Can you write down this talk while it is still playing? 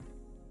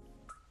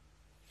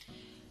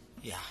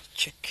Yeah,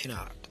 check it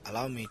out.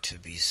 Allow me to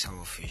be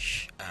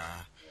selfish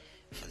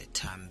for the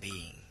time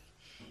being,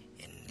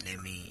 and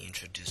let me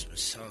introduce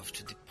myself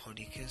to the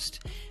podcast,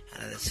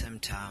 and at the same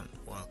time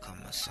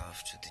welcome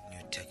myself to the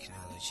new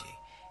technology.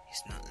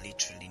 It's not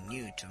literally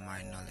new to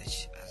my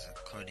knowledge, as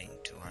according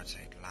to what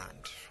I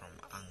learned from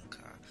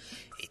Anchor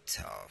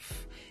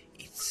itself.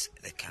 It's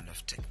the kind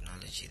of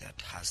technology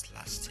that has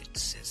lasted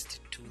since the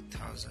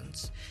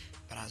 2000s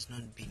but has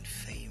not been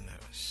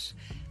famous.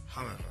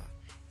 However,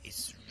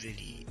 it's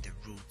really the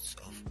roots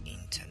of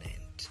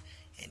internet,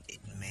 and it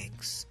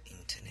makes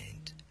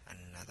internet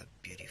another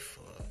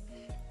beautiful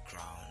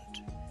ground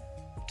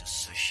to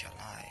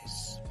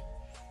socialize.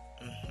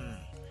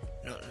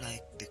 Not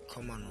like the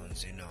common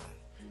ones,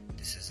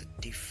 This is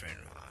a different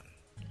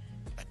one,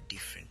 but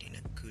different in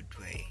a good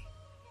way.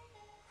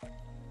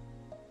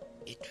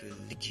 It will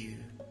lead you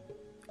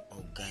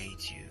or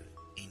guide you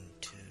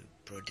into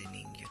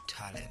broadening your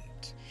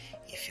talent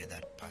if you're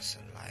that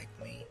person like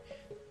me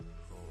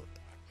who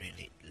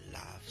really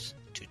loves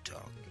to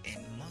talk,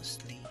 and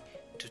mostly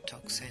to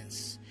talk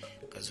sense,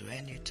 because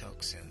when you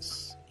talk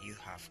sense you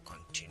have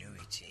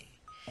continuity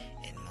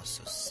and most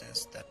of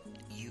sense that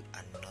you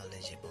are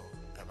knowledgeable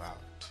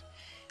about.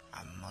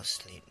 I'm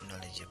mostly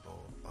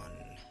knowledgeable on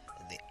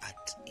the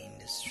art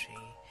industry.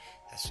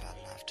 That's why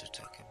I love to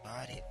talk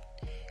about it.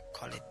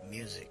 Call it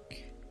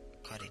music,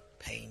 call it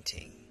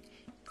painting,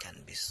 can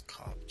be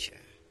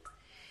sculpture,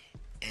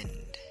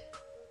 and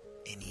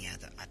any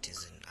other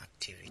artisan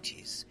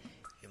activities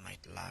you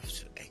might love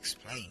to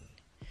explain.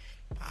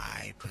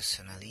 I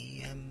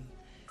personally am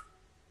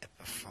a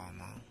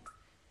performer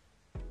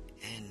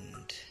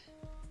and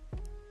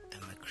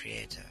I'm a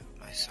creator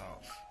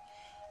myself.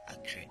 I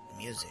create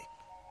music.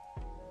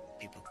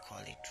 People call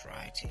it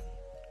writing.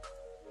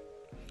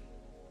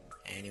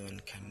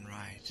 Anyone can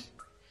write,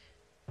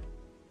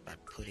 but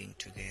putting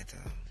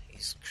together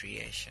is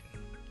creation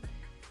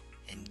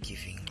and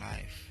giving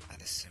life at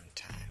the same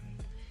time.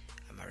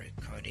 I'm a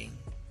recording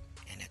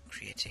and a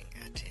creating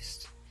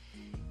artist.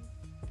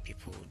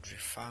 People would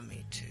refer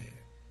me to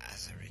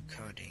as a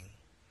recording,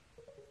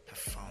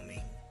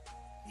 performing,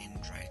 and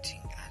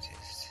writing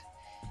artist.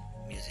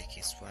 Music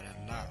is what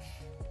I love.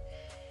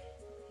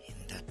 In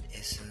that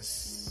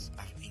essence,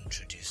 I've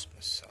introduced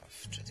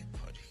myself to the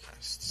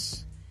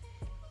podcasts.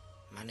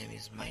 My name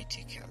is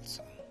Mighty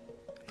Kelso.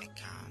 I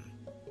come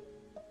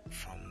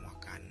from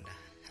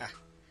Wakanda.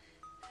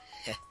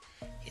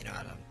 You know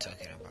what I'm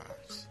talking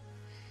about.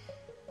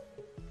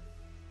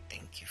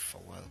 Thank you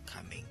for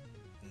welcoming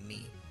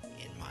me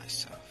and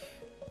myself.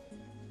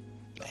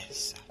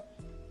 Bless up.